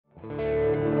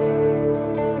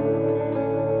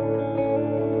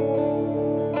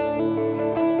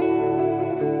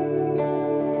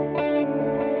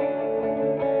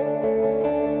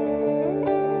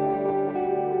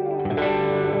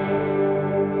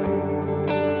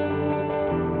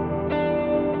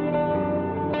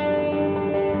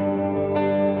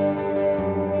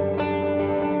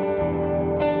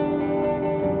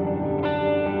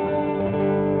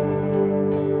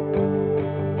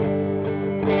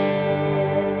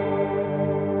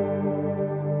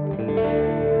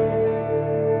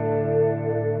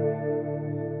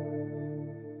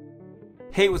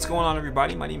Hey, what's going on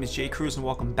everybody? My name is Cruz and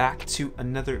welcome back to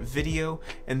another video.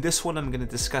 In this one, I'm going to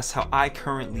discuss how I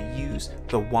currently use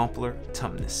the Wampler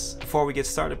TUMNUS. Before we get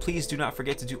started, please do not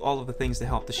forget to do all of the things to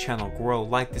help this channel grow.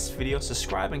 Like this video,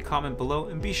 subscribe and comment below,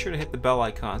 and be sure to hit the bell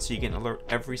icon so you get an alert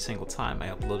every single time I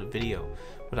upload a video.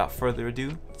 Without further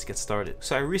ado, let's get started.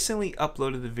 So I recently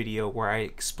uploaded the video where I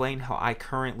explained how I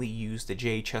currently use the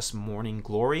JHS Morning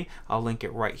Glory. I'll link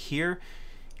it right here.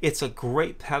 It's a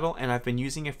great pedal and I've been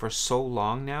using it for so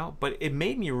long now, but it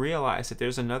made me realize that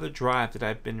there's another drive that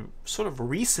I've been sort of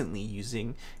recently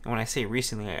using. And when I say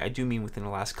recently, I do mean within the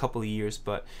last couple of years,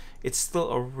 but it's still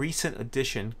a recent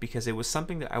addition because it was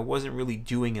something that I wasn't really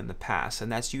doing in the past,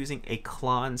 and that's using a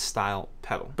klon style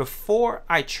pedal. Before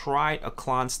I tried a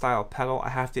klon style pedal, I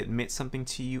have to admit something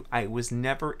to you. I was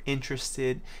never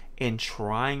interested in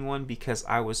trying one because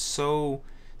I was so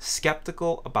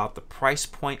skeptical about the price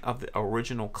point of the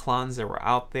original clones that were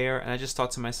out there, and I just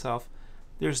thought to myself,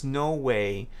 there's no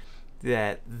way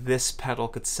that this pedal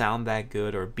could sound that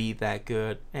good or be that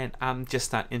good, and I'm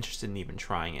just not interested in even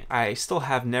trying it. I still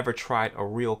have never tried a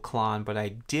real clone, but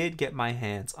I did get my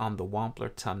hands on the Wampler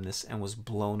TUMNUS and was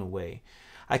blown away.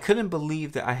 I couldn't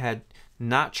believe that I had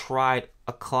not tried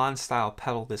a klon style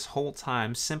pedal this whole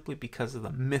time simply because of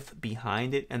the myth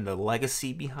behind it and the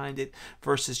legacy behind it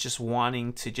versus just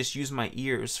wanting to just use my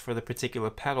ears for the particular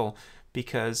pedal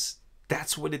because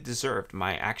that's what it deserved,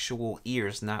 my actual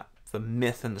ears, not the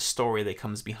myth and the story that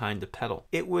comes behind the pedal.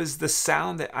 It was the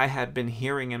sound that I had been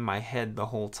hearing in my head the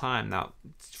whole time. Now,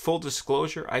 full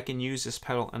disclosure, I can use this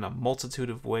pedal in a multitude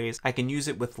of ways. I can use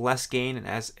it with less gain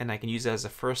and I can use it as a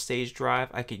first stage drive.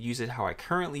 I could use it how I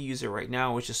currently use it right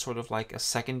now, which is sort of like a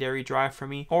secondary drive for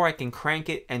me. Or I can crank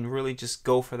it and really just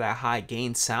go for that high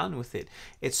gain sound with it.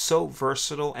 It's so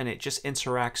versatile and it just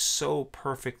interacts so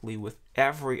perfectly with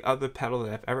every other pedal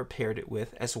that I've ever paired it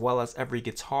with, as well as every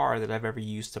guitar that I've ever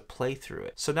used to play through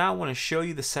it. So now I want to show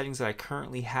you the settings that I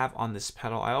currently have on this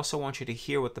pedal. I also want you to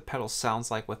hear what the pedal sounds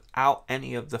like without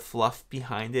any of the fluff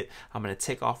behind it. I'm going to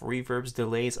take off reverbs,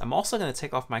 delays. I'm also going to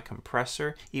take off my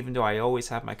compressor, even though I always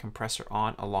have my compressor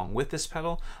on along with this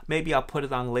pedal. Maybe I'll put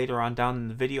it on later on down in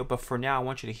the video, but for now I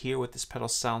want you to hear what this pedal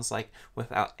sounds like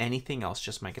without anything else,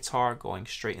 just my guitar going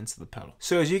straight into the pedal.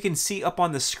 So as you can see up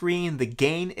on the screen, the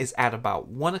gain is at about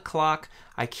 1 o'clock.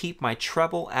 I keep my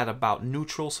treble at about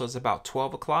neutral, so it's about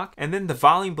 12 o'clock. And then the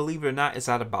volume, believe it or not, is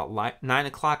at about 9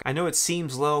 o'clock. I know it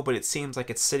seems low, but it seems like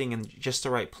it's sitting in just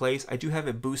the right place. I do have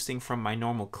it boosting from my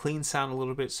normal clean sound a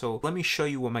little bit, so let me show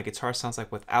you what my guitar sounds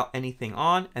like without anything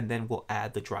on, and then we'll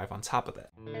add the drive on top of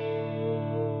that.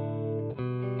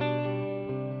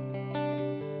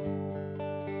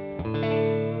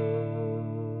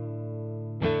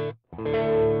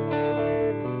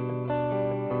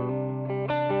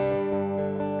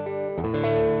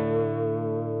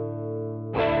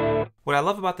 What I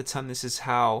love about the TUMNUS is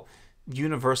how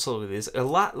universal it is. A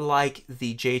lot like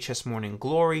the JHS Morning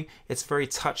Glory, it's very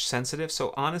touch sensitive.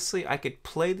 So honestly, I could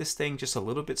play this thing just a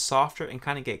little bit softer and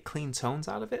kind of get clean tones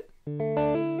out of it.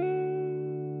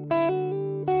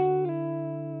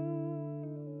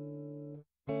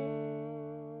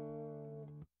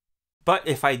 But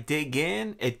if I dig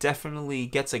in, it definitely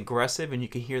gets aggressive and you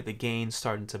can hear the gain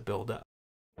starting to build up.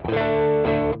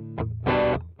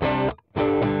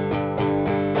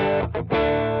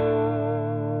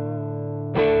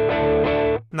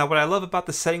 Now what I love about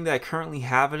the setting that I currently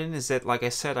have it in is that, like I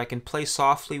said, I can play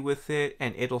softly with it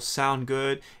and it'll sound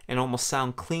good and almost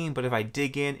sound clean, but if I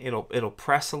dig in, it'll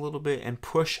press a little bit and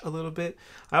push a little bit.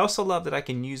 I also love that I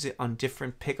can use it on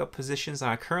different pickup positions. Now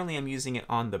I currently am using it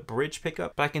on the bridge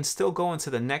pickup, but I can still go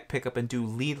into the neck pickup and do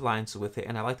lead lines with it,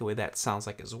 and I like the way that sounds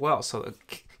like as well. So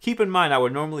keep in mind, I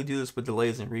would normally do this with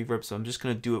delays and reverb, so I'm just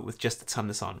going to do it with just the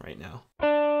TUMNUS on right now.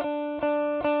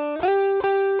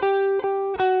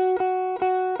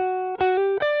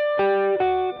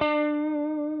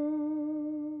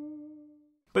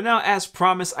 But now, as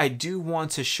promised, I do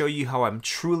want to show you how I'm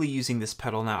truly using this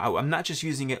pedal now. I'm not just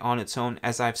using it on its own.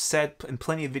 As I've said in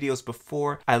plenty of videos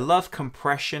before, I love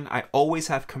compression. I always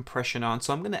have compression on,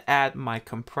 so I'm going to add my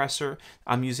compressor.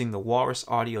 I'm using the Walrus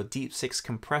Audio Deep 6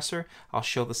 compressor. I'll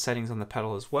show the settings on the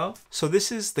pedal as well. So this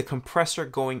is the compressor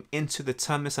going into the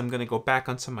TUMNUS. I'm going to go back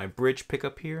onto my bridge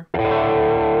pickup here.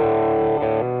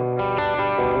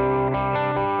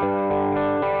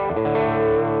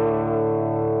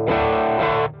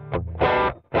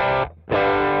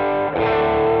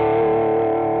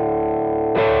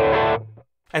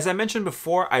 As I mentioned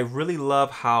before, I really love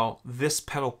how this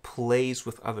pedal plays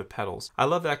with other pedals. I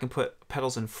love that I can put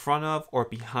pedals in front of or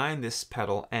behind this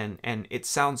pedal and it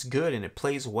sounds good and it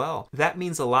plays well. That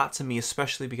means a lot to me,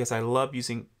 especially because I love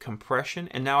using compression,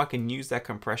 and now I can use that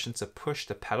compression to push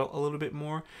the pedal a little bit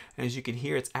more. And as you can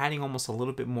hear, it's adding almost a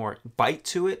little bit more bite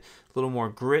to it, a little more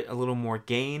grit, a little more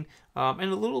gain,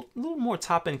 and a little more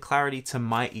top end clarity to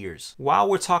my ears. While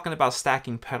we're talking about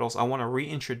stacking pedals, I want to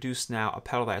reintroduce now a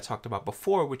pedal that I talked about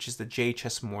before, which is the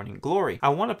JHS Morning Glory. I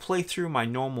want to play through my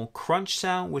normal crunch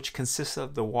sound, which consists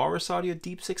of the Walrus Audio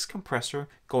Deep 6 compressor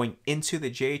going into the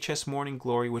JHS Morning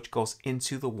Glory, which goes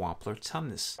into the Wampler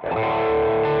TUMNUS.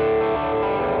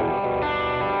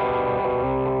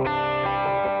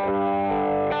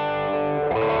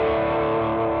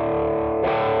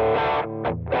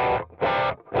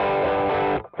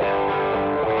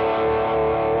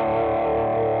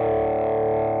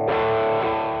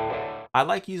 I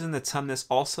like using the TUMNUS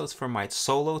also for my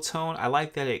solo tone. I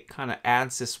like that it kind of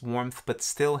adds this warmth but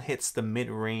still hits the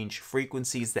mid-range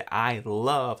frequencies that I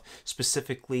love,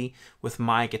 specifically with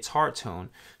my guitar tone.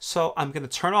 So I'm going to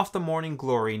turn off the Morning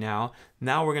Glory now.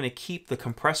 Now we're going to keep the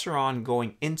compressor on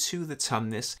going into the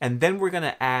TUMNUS, and then we're going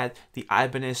to add the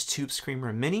Ibanez Tube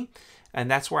Screamer Mini.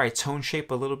 And that's where I tone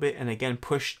shape a little bit and again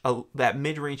push that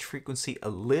mid-range frequency a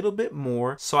little bit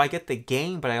more so I get the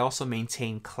gain, but I also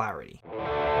maintain clarity.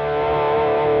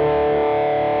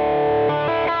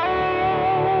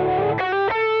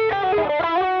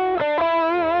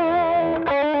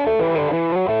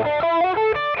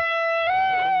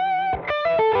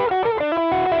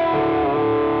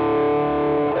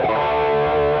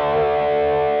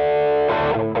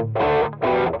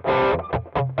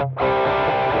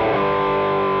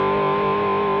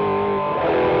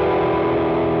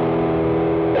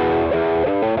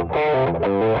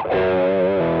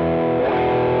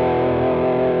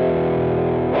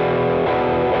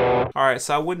 Alright,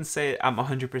 so I wouldn't say I'm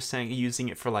 100% using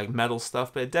it for like metal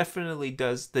stuff, but it definitely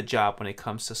does the job when it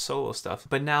comes to solo stuff.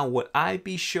 But now, would I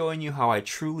be showing you how I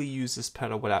truly use this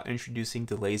pedal without introducing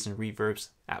delays and reverbs?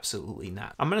 Absolutely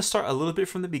not. I'm going to start a little bit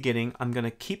from the beginning. I'm going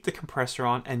to keep the compressor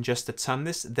on and just the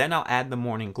TUMNUS. Then I'll add the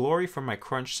Morning Glory for my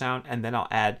crunch sound, and then I'll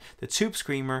add the Tube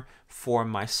Screamer for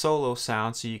my solo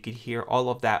sound, so you could hear all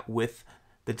of that with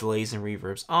the delays and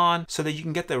reverbs on, so that you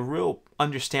can get the real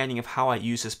understanding of how I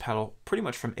use this pedal pretty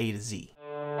much from A to Z.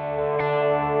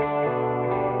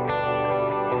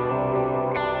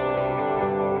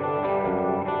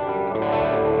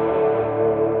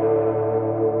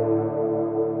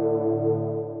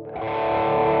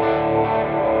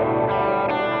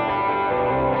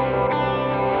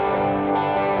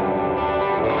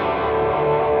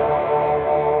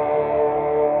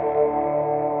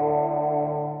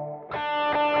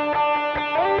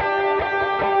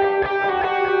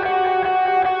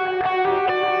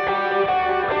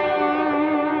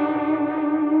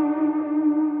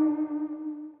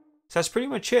 So that's pretty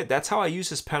much it. That's how I use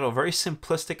this pedal. Very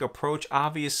simplistic approach.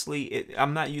 Obviously,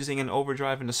 I'm not using an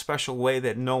overdrive in a special way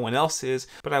that no one else is,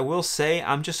 but I will say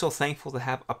I'm just so thankful to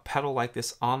have a pedal like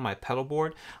this on my pedal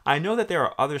board. I know that there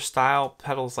are other style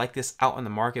pedals like this out in the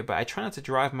market, but I try not to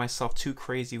drive myself too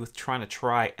crazy with trying to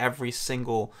try every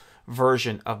single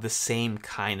version of the same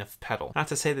kind of pedal. Not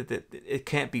to say that it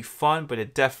can't be fun, but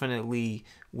it definitely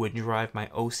would drive my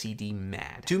OCD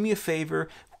mad. Do me a favor,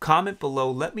 comment below,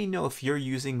 let me know if you're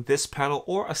using this pedal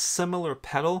or a similar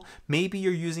pedal. Maybe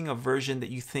you're using a version that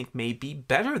you think may be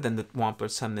better than the Wampler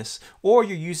TUMNUS, or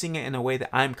you're using it in a way that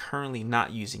I'm currently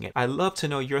not using it. I love to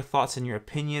know your thoughts and your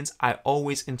opinions. I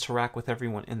always interact with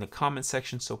everyone in the comment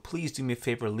section, so please do me a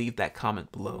favor, leave that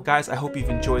comment below. Guys, I hope you've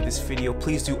enjoyed this video.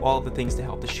 Please do all the things to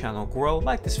help this channel grow.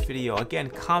 Like this video, again,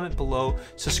 comment below,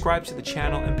 subscribe to the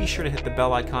channel, and be sure to hit the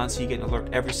bell icon so you get an alert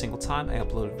every single time I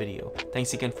upload a video.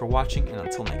 Thanks again for watching, and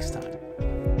until next time.